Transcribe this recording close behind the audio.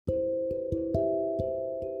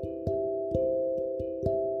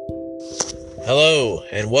Hello,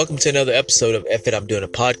 and welcome to another episode of F It, I'm Doing a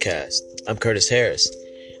Podcast. I'm Curtis Harris.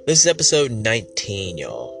 This is episode 19,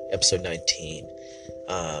 y'all. Episode 19.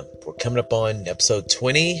 We're coming up on episode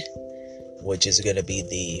 20, which is going to be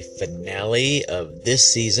the finale of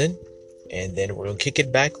this season. And then we're going to kick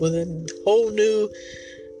it back with a whole new,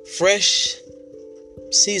 fresh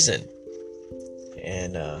season.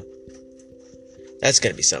 And that's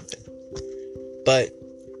going to be something. But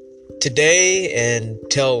today and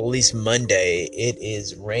till at least Monday, it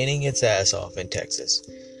is raining its ass off in Texas.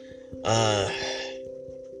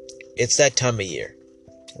 It's that time of year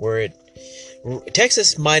where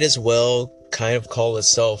Texas might as well kind of call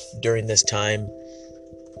itself during this time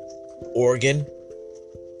Oregon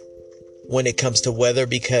when it comes to weather,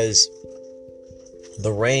 because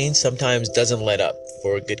the rain sometimes doesn't let up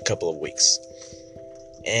for a good couple of weeks.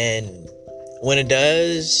 And when it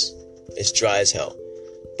does, it's dry as hell.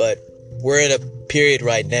 But we're in a period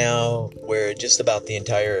right now where just about the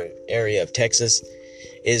entire area of Texas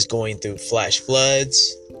is going through flash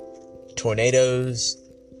floods, tornadoes,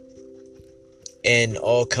 and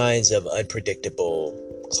all kinds of unpredictable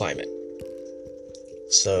climate.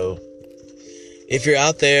 So if you're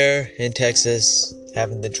out there in Texas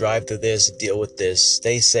having to drive through this, deal with this,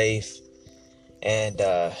 stay safe and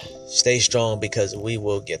stay strong, because we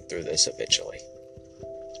will get through this eventually.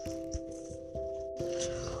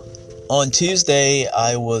 On Tuesday,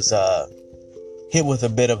 I was hit with a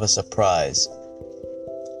bit of a surprise.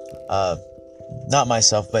 Not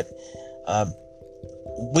myself, but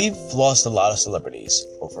we've lost a lot of celebrities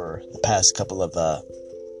over the past couple of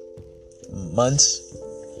months.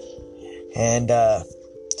 And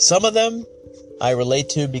some of them I relate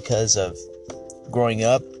to because of growing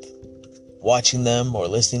up, watching them or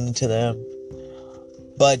listening to them.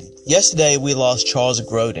 But yesterday we lost Charles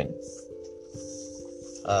Grodin.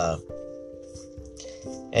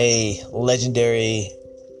 A legendary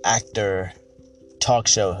actor, talk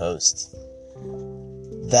show host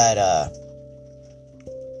that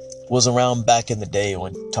was around back in the day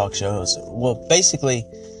when talk show hosts. Well, basically,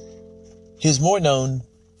 he was more known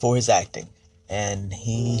for his acting, and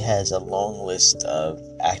he has a long list of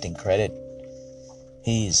acting credit.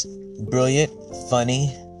 He's brilliant,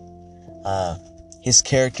 funny. His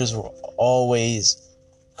characters were always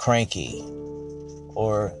cranky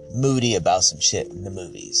or moody about some shit in the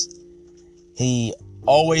movies. He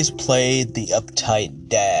always played the uptight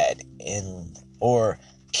dad or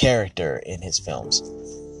character in his films.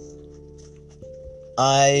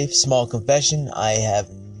 Small confession, I have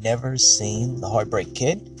never seen The Heartbreak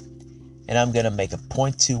Kid, and I'm gonna make a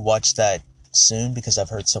point to watch that soon because I've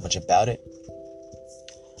heard so much about it.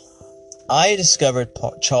 I discovered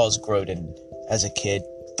Charles Grodin as a kid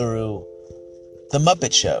through The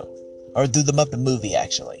Muppet Show. Or through the Muppet movie,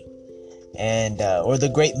 actually. And, or The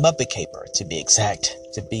Great Muppet Caper, to be exact.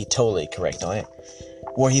 To be totally correct on it.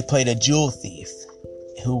 Where he played a jewel thief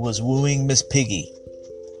who was wooing Miss Piggy.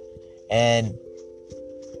 And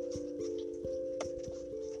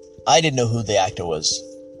I didn't know who the actor was.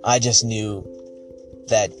 I just knew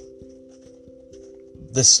that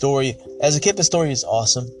the story, as a kid, the story is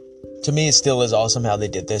awesome. To me, it still is awesome how they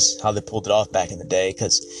did this, how they pulled it off back in the day,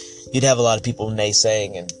 because you'd have a lot of people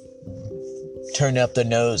naysaying and turn up their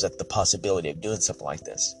nose at the possibility of doing something like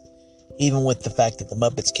this. Even with the fact that the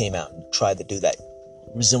Muppets came out and tried to do that,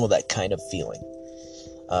 resemble that kind of feeling.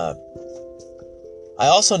 I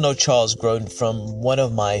also know Charles Grodin from one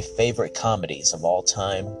of my favorite comedies of all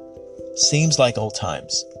time, Seems Like Old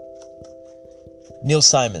Times. Neil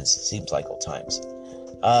Simon's Seems Like Old Times.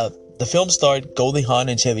 The film starred Goldie Hawn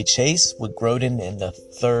and Chevy Chase, with Grodin in the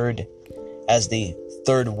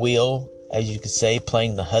third wheel, as you could say,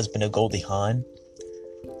 playing the husband of Goldie Hawn.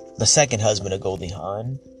 The second husband of Goldie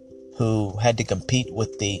Hawn, who had to compete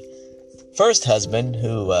with the first husband,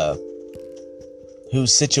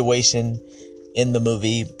 whose situation in the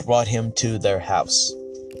movie brought him to their house.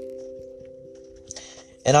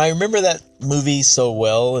 And I remember that movie so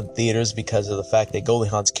well in theaters because of the fact that Goldie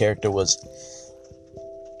Hawn's character was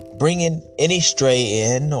bringing any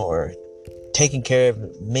stray in or taking care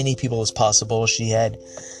of many people as possible. She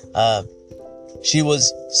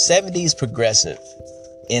was 70s progressive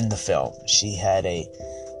in the film. She had a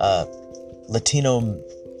Latino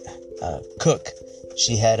cook.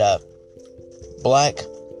 She had a black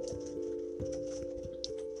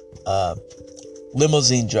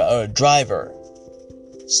limousine driver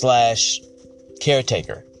 /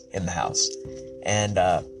 caretaker in the house. And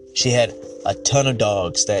she had a ton of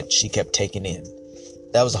dogs that she kept taking in.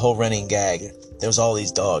 That was a whole running gag. There was all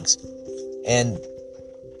these dogs. And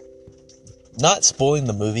not spoiling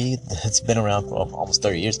the movie that's been around for almost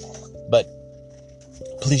 30 years, but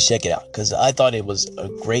please check it out, because I thought it was a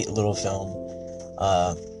great little film.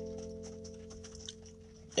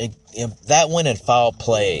 That one and Foul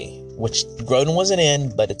Play, which Grodin wasn't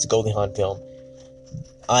in, but it's a Goldie Hawn film.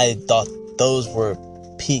 I thought those were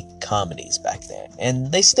peak comedies back then,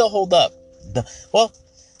 and they still hold up.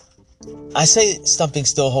 I say something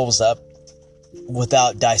still holds up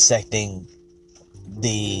without dissecting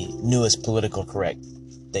the newest political correct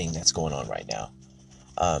thing that's going on right now.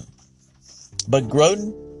 But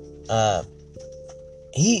Grodin,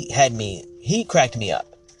 he cracked me up.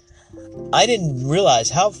 I didn't realize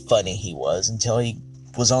how funny he was until he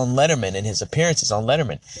was on Letterman and his appearances on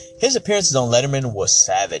Letterman. His appearances on Letterman was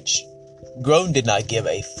savage. Grodin did not give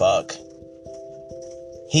a fuck.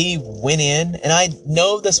 He went in, and I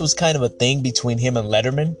know this was kind of a thing between him and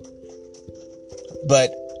Letterman,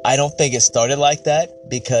 but I don't think it started like that,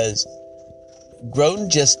 because Grodin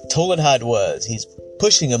just told it how it was. He's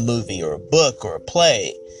pushing a movie or a book or a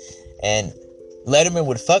play, and Letterman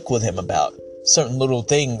would fuck with him about certain little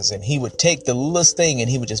things, and he would take the littlest thing and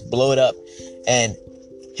he would just blow it up. And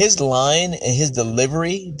his line and his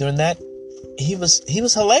delivery during that, he was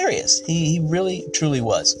hilarious. He really truly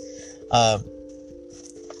was.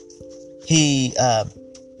 He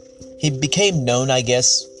became known, I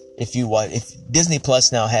guess, if Disney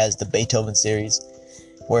Plus now has the Beethoven series,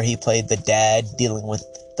 where he played the dad dealing with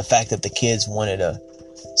the fact that the kids wanted a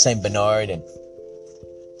Saint Bernard, and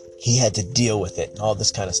he had to deal with it and all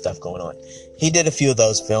this kind of stuff going on. He did a few of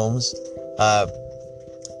those films.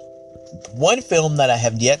 One film that I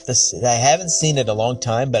haven't seen in a long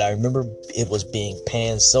time, but I remember it was being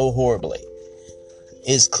panned so horribly,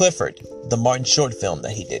 is Clifford, the Martin Short film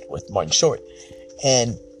that he did with Martin Short.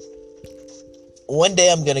 And one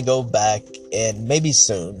day I'm going to go back, and maybe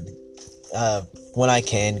soon, when I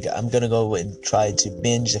can, I'm going to go and try to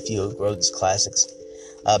binge a few of Grodin's classics.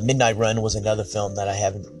 Midnight Run was another film that I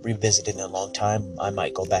haven't revisited in a long time. I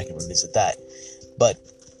might go back and revisit that. But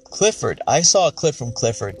Clifford, I saw a clip from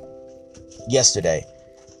Clifford yesterday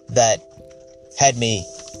that had me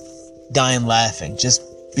dying laughing, just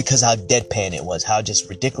because how deadpan it was, how just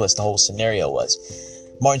ridiculous the whole scenario was.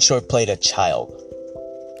 Martin Short played a child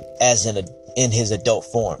as in his adult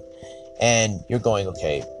form, and you're going,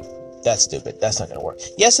 okay, that's stupid, that's not gonna work.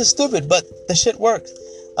 Yes, it's stupid, but the shit worked.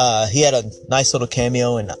 He had a nice little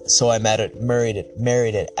cameo in So I Married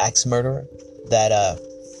an Axe Murderer. That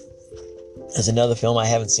is another film I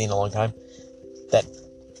haven't seen in a long time. That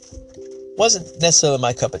wasn't necessarily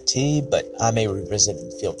my cup of tea, but I may revisit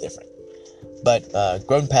and feel different. But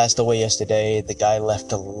Grodin passed away yesterday. The guy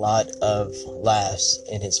left a lot of laughs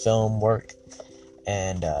in his film work,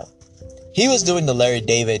 and he was doing the Larry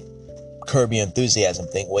David Curb Your Enthusiasm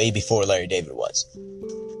thing way before Larry David was.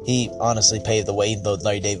 He honestly paved the way, even though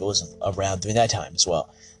Larry David was around during that time as well.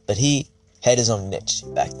 But he had his own niche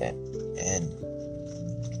back then. And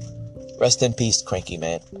rest in peace, Cranky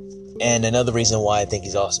Man. And another reason why I think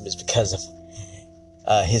he's awesome is because of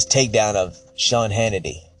his takedown of Sean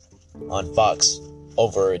Hannity on Fox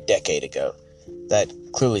over a decade ago. That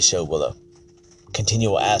clearly showed what a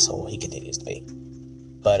continual asshole he continues to be.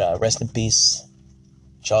 But rest in peace,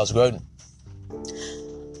 Charles Grodin.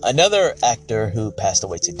 Another actor who passed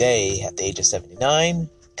away today at the age of 79,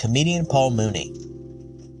 comedian Paul Mooney.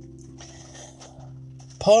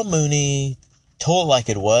 Paul Mooney told it like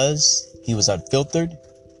it was. He was unfiltered.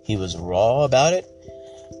 He was raw about it.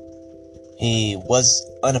 He was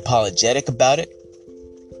unapologetic about it.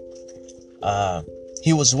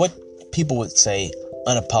 He was what people would say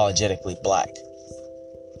unapologetically black.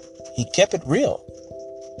 He kept it real.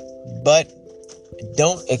 But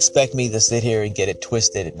don't expect me to sit here and get it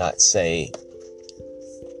twisted and not say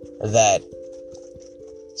that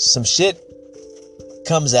some shit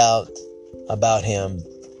comes out about him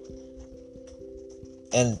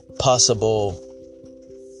and possible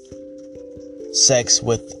sex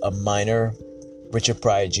with a minor, Richard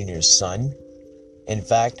Pryor Jr.'s son, in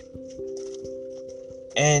fact,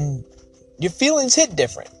 and your feelings hit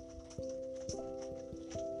different.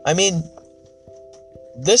 I mean,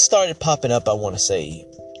 this started popping up, I want to say,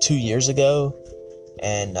 2 years ago,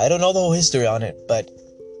 and I don't know the whole history on it, but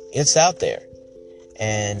it's out there.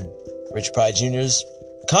 And Richard Pryor Jr.'s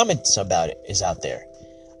comments about it is out there.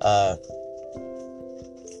 I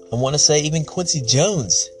want to say even Quincy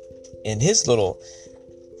Jones, in his little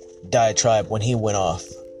diatribe when he went off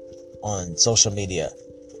on social media,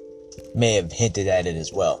 may have hinted at it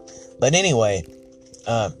as well. But anyway,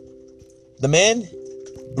 the man,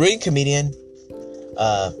 brilliant comedian,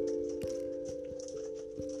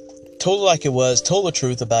 told it like it was, told the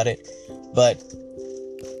truth about it, but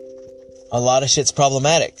a lot of shit's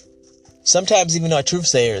problematic. Sometimes even our truth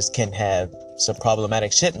sayers can have some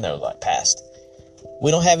problematic shit in their past.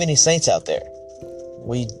 We don't have any saints out there.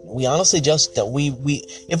 We honestly just don't.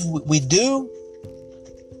 If we do,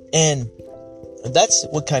 and that's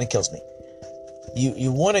what kind of kills me.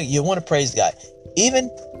 You want to praise God. Even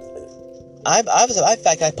in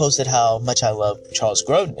fact, I posted how much I love Charles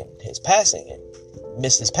Grodin and his passing, and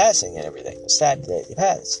missed his passing and everything. It was sad that he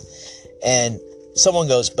passed. And someone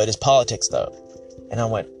goes, but his politics though. And I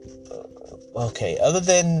went, okay, other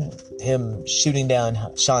than him shooting down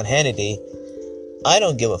Sean Hannity, I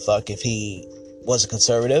don't give a fuck if he was a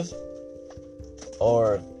conservative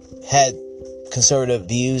or had conservative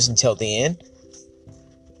views until the end.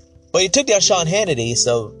 But he took down Sean Hannity,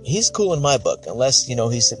 so he's cool in my book, unless,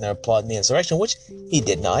 he's sitting there applauding the insurrection, which he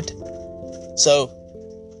did not. So,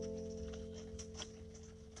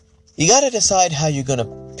 you gotta decide how you're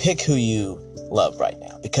gonna pick who you love right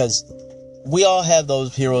now, because we all have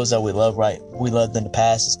those heroes that we love, right? We loved in the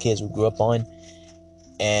past as kids we grew up on,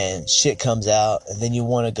 and shit comes out, and then you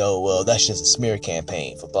want to go, well, that's just a smear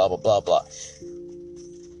campaign for blah, blah, blah, blah.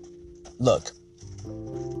 Look,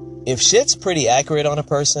 if shit's pretty accurate on a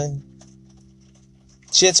person,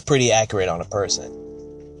 shit's pretty accurate on a person.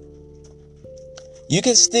 You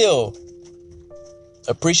can still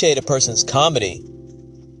appreciate a person's comedy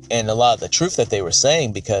and a lot of the truth that they were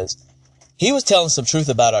saying, because he was telling some truth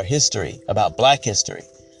about our history, about black history,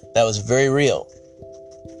 that was very real.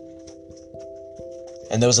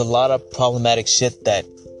 And there was a lot of problematic shit that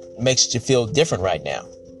makes you feel different right now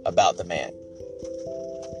about the man.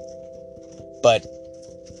 But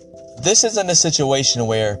this isn't a situation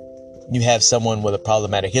where you have someone with a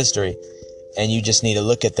problematic history and you just need to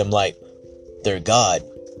look at them like they're God.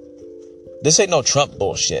 This ain't no Trump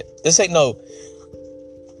bullshit. This ain't no,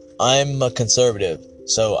 I'm a conservative,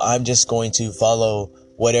 so I'm just going to follow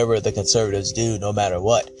whatever the conservatives do no matter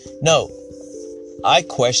what. No, I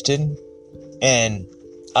question and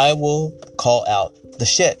I will call out the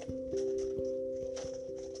shit.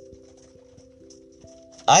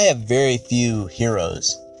 I have very few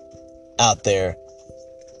heroes out there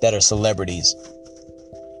that are celebrities,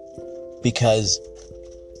 because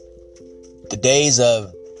the days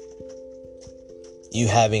of you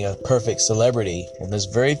having a perfect celebrity, and there's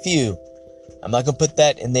very few, I'm not going to put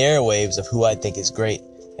that in the airwaves of who I think is great,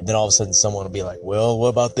 and then all of a sudden someone will be like, well, what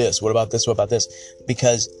about this? What about this? What about this?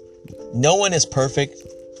 Because no one is perfect.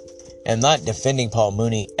 I'm not defending Paul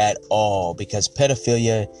Mooney at all, because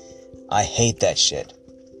pedophilia, I hate that shit.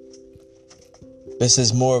 This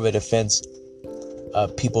is more of a defense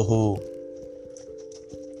of people who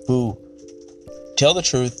tell the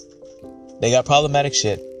truth. They got problematic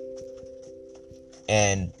shit,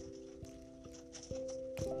 and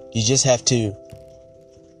you just have to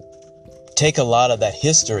take a lot of that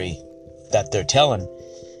history that they're telling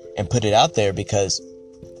and put it out there, because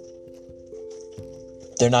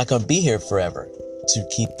they're not going to be here forever to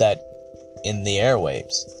keep that in the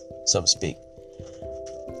airwaves, so to speak.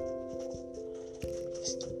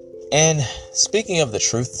 And speaking of the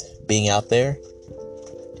truth being out there,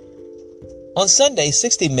 on Sunday,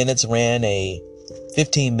 60 Minutes ran a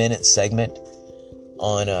 15-minute segment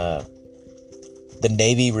on the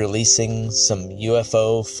Navy releasing some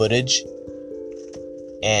UFO footage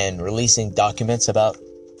and releasing documents about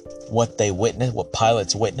what they witnessed, what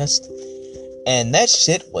pilots witnessed. And that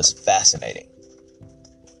shit was fascinating.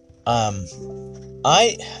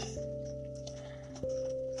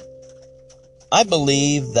 I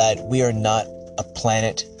believe that we are not a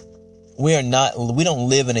planet. We don't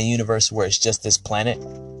live in a universe where it's just this planet.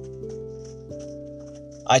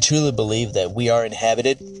 I truly believe that we are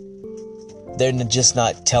inhabited. They're just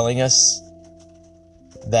not telling us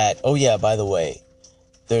that, oh yeah, by the way,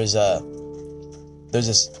 there's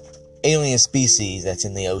this alien species that's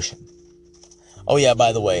in the ocean. Oh yeah,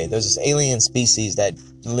 by the way, there's this alien species that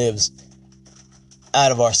lives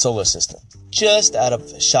out of our solar system. Just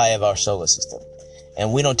shy of our solar system.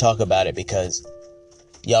 And we don't talk about it because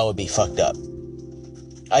y'all would be fucked up.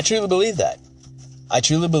 I truly believe that. I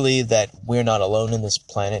truly believe that we're not alone in this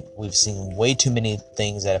planet. We've seen way too many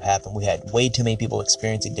things that have happened. We had way too many people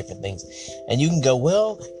experiencing different things. And you can go,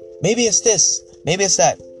 well, maybe it's this, maybe it's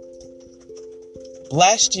that.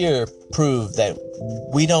 Last year proved that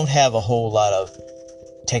we don't have a whole lot of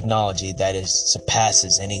technology that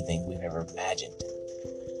surpasses anything we've ever imagined.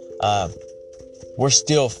 We're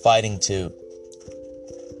still fighting to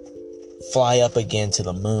fly up again to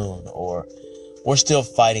the moon, or we're still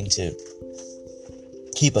fighting to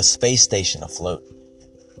keep a space station afloat.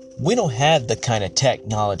 We don't have the kind of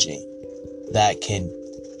technology that can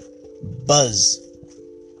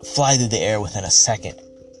fly through the air within a second,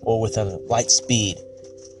 or with a light speed,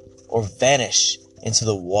 or vanish into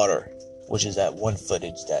the water, which is that one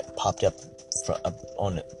footage that popped up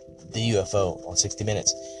on the UFO on 60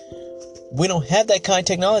 Minutes. We don't have that kind of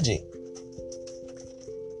technology.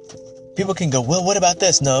 People can go, well, what about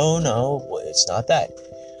this? No, it's not that.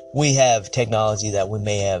 We have technology that we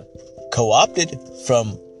may have co-opted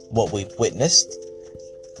from what we've witnessed,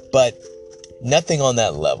 but nothing on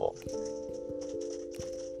that level.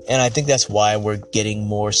 And I think that's why we're getting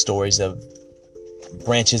more stories of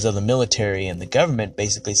branches of the military and the government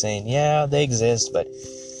basically saying, yeah, they exist, but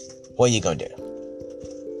what are you going to do?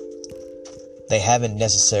 They haven't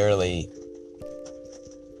necessarily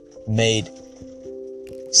made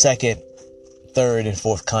second, third, and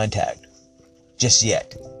fourth contact just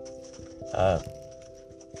yet. As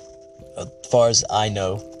far as I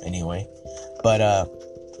know, anyway. But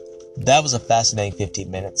that was a fascinating 15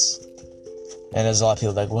 minutes. And there's a lot of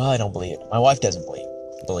people like, well, I don't believe it. My wife doesn't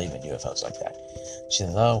believe in UFOs like that. She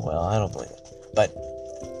says, oh, well, I don't believe it. But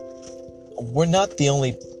we're not the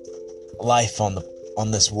only life on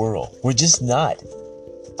this world. We're just not.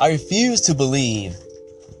 I refuse to believe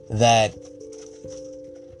that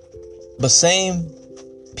the same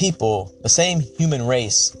people, the same human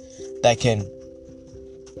race that can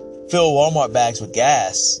fill Walmart bags with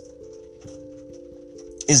gas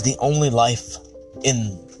is the only life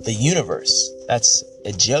in the universe. That's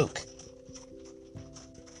a joke.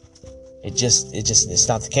 It's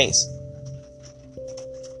not the case.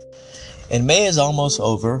 And May is almost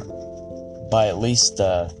over by at least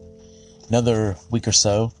another week or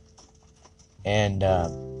so. And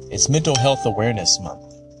it's Mental Health Awareness Month.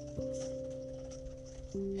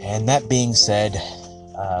 And that being said,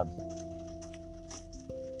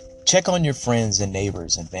 check on your friends and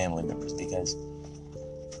neighbors and family members, because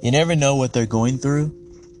you never know what they're going through.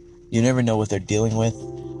 You never know what they're dealing with.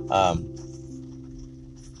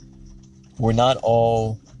 We're not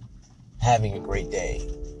all having a great day.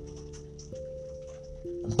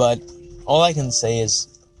 But all I can say is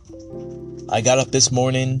I got up this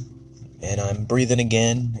morning and I'm breathing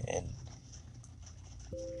again. And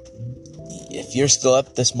if you're still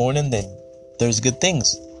up this morning, then there's good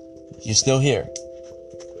things. You're still here.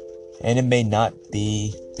 And it may not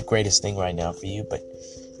be the greatest thing right now for you, but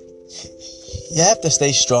you have to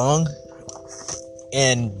stay strong.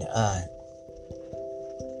 And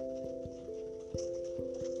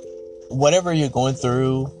whatever you're going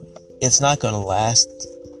through, it's not going to last.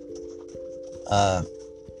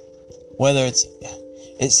 Whether it's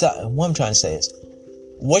what I'm trying to say is,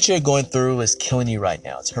 what you're going through is killing you right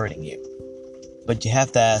now. It's hurting you. But you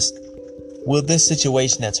have to ask, will this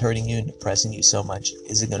situation that's hurting you and depressing you so much,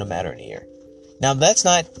 is it going to matter in a year? Now, that's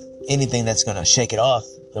not anything that's going to shake it off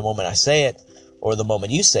the moment I say it or the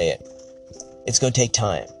moment you say it. It's going to take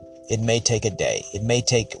time. It may take a day. It may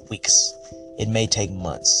take weeks. It may take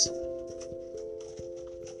months.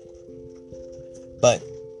 But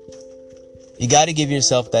you got to give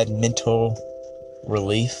yourself that mental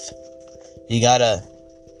relief. You got to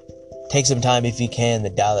take some time, if you can, to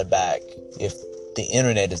dial it back. If the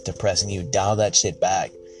internet is depressing you, dial that shit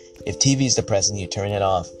back. If TV is depressing you, turn it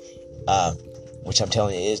off. Which I'm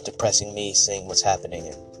telling you is depressing me, seeing what's happening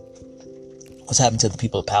and what's happened to the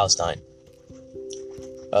people of Palestine.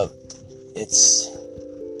 It's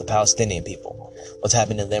the Palestinian people. What's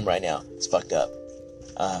happening to them right now? It's fucked up.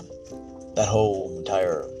 That whole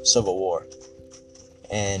entire civil war.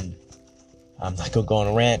 And I'm not gonna go on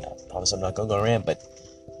a rant. I promise I'm not gonna go on a rant, but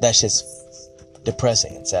that shit's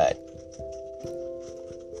depressing and sad.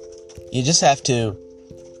 You just have to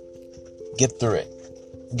get through it.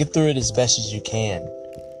 Get through it as best as you can.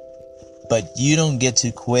 But you don't get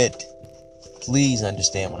to quit. Please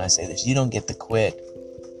understand when I say this. You don't get to quit.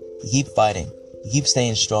 You keep fighting. You keep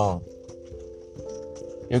staying strong.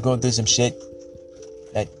 You're going through some shit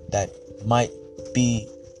that might be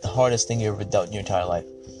the hardest thing you ever dealt in your entire life.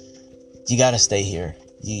 You gotta stay here.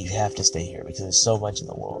 You have to stay here because there's so much in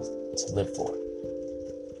the world to live for.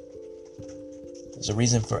 There's a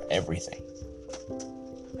reason for everything.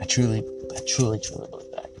 I truly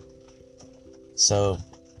believe that. So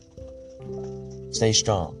stay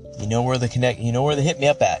strong. You know where to hit me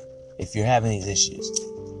up at if you're having these issues.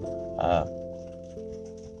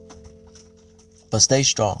 But stay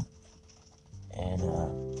strong. And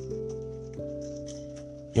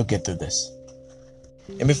you'll get through this.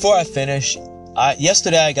 And before I finish,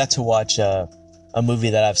 yesterday I got to watch a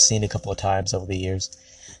movie that I've seen a couple of times over the years.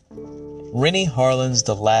 Rennie Harlin's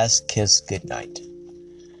The Last Kiss Goodnight.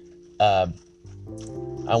 I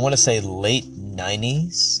want to say late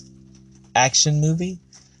 90s action movie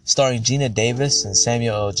starring Gina Davis and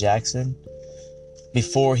Samuel L. Jackson.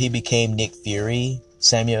 Before he became Nick Fury,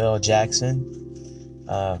 Samuel L. Jackson.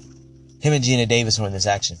 him and Gina Davis were in this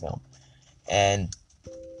action film. And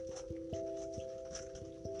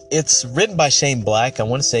it's written by Shane Black. I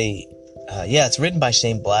want to say, it's written by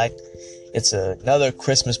Shane Black. It's another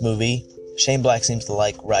Christmas movie. Shane Black seems to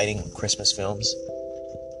like writing Christmas films,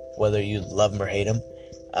 whether you love him or hate him.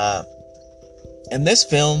 And this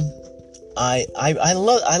film, I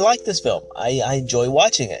like this film. I enjoy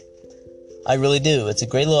watching it. I really do. It's a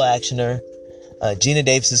great little actioner. Gina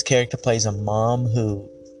Davis's character plays a mom who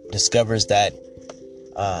discovers that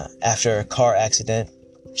after a car accident,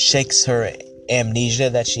 shakes her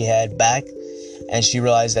amnesia that she had back, and she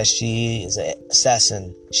realized that she is an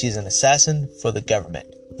assassin. She's an assassin for the government,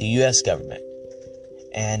 the U.S. government.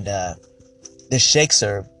 And this shakes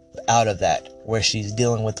her out of that, where she's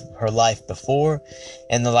dealing with her life before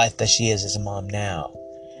and the life that she is as a mom now.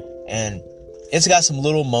 And it's got some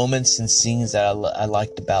little moments and scenes that I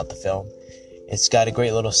liked about the film. It's got a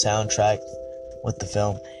great little soundtrack with the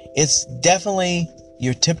film. It's definitely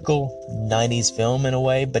your typical 90s film in a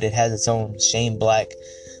way, but it has its own Shane Black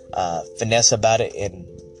finesse about it in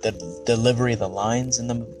the delivery of the lines in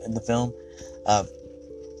the film.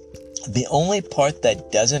 The only part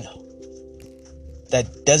that doesn't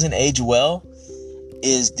age well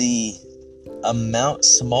is the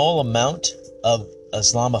small amount of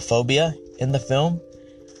Islamophobia in the film.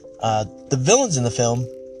 The villains in the film,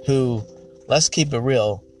 who, let's keep it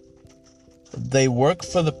real, they work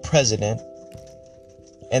for the president,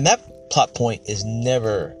 and that plot point is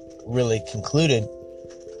never really concluded.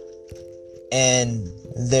 And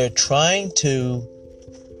they're trying to,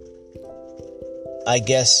 I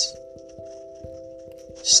guess,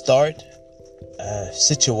 start a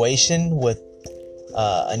situation with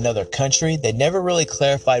another country. They never really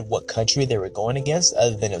clarified what country they were going against,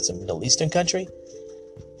 other than it's a Middle Eastern country.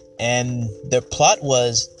 And their plot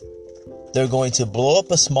was they're going to blow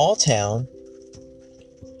up a small town,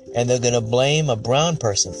 and they're going to blame a brown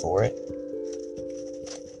person for it.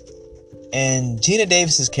 And Gina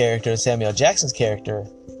Davis's character and Samuel Jackson's character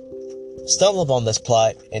stumble upon this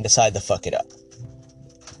plot and decide to fuck it up,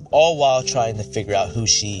 all while trying to figure out who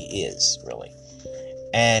she is, really.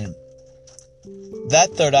 And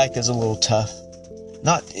that third act is a little tough.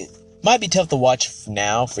 It might be tough to watch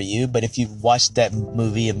now for you, but if you've watched that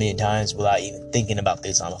movie a million times without even thinking about the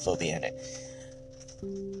Islamophobia in it,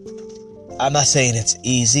 I'm not saying it's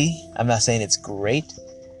easy. I'm not saying it's great,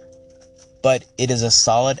 but it is a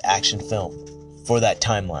solid action film for that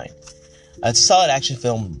timeline. It's a solid action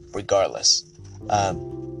film regardless.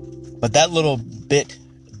 But that little bit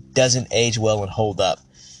doesn't age well and hold up,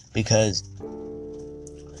 because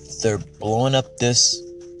they're blowing up this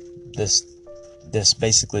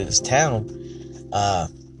town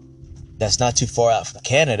that's not too far out from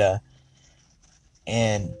Canada.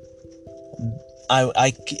 And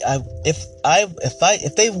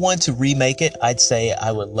if they want to remake it, I'd say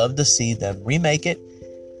I would love to see them remake it.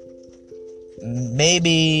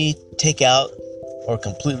 Maybe take out or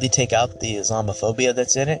completely take out the Islamophobia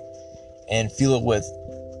that's in it, and fill it with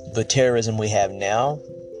the terrorism we have now,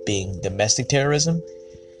 being domestic terrorism.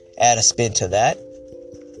 Add a spin to that.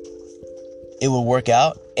 It would work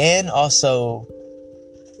out. And also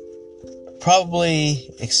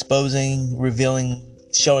probably revealing,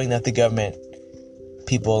 showing that the government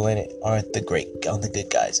people in it aren't the good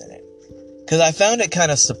guys in it. Because I found it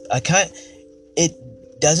it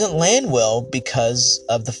doesn't land well because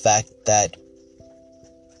of the fact that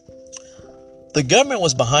the government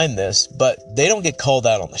was behind this, but they don't get called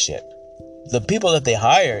out on the shit. The people that they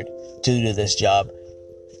hired to do this job,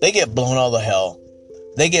 they get blown all the hell.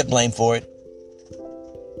 They get blamed for it.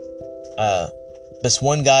 This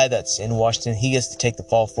one guy that's in Washington, he gets to take the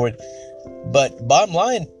fall for it. But bottom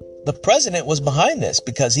line, the president was behind this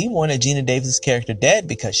because he wanted Gina Davis' character dead,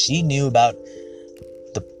 because she knew about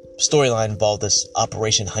the storyline involved this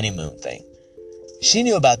Operation Honeymoon thing. She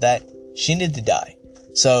knew about that. She needed to die.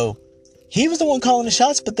 So he was the one calling the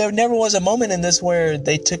shots, but there never was a moment in this where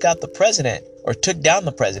they took out the president or took down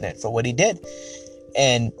the president for what he did.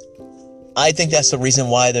 And I think that's the reason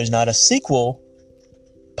why there's not a sequel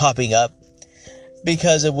popping up,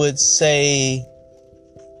 because it would say,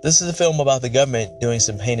 this is a film about the government doing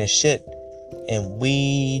some heinous shit, and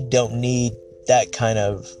we don't need that kind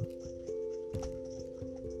of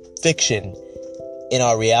fiction in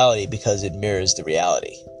our reality, because it mirrors the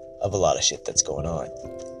reality of a lot of shit that's going on.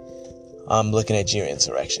 I'm looking at your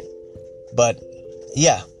insurrection. But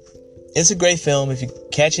yeah, it's a great film. If you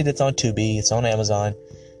catch it, it's on Tubi, it's on Amazon.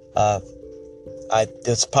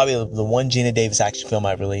 It's probably the one Gina Davis action film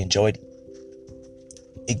I really enjoyed.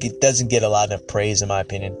 It doesn't get a lot of praise, in my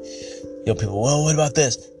opinion. People, well, what about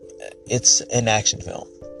this? It's an action film.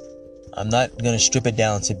 I'm not going to strip it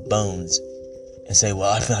down to bones and say,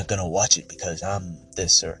 well, I'm not going to watch it because I'm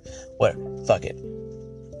this or what. Fuck it.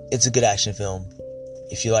 It's a good action film.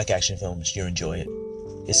 If you like action films, you'll enjoy it.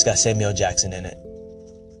 It's got Samuel Jackson in it.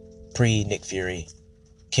 Pre-Nick Fury.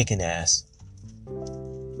 Kicking ass.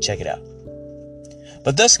 Check it out.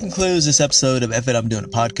 But thus concludes this episode of F It, I'm Doing a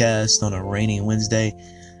Podcast on a rainy Wednesday.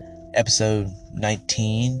 Episode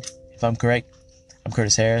 19, if I'm correct. I'm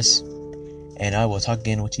Curtis Harris. And I will talk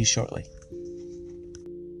again with you shortly.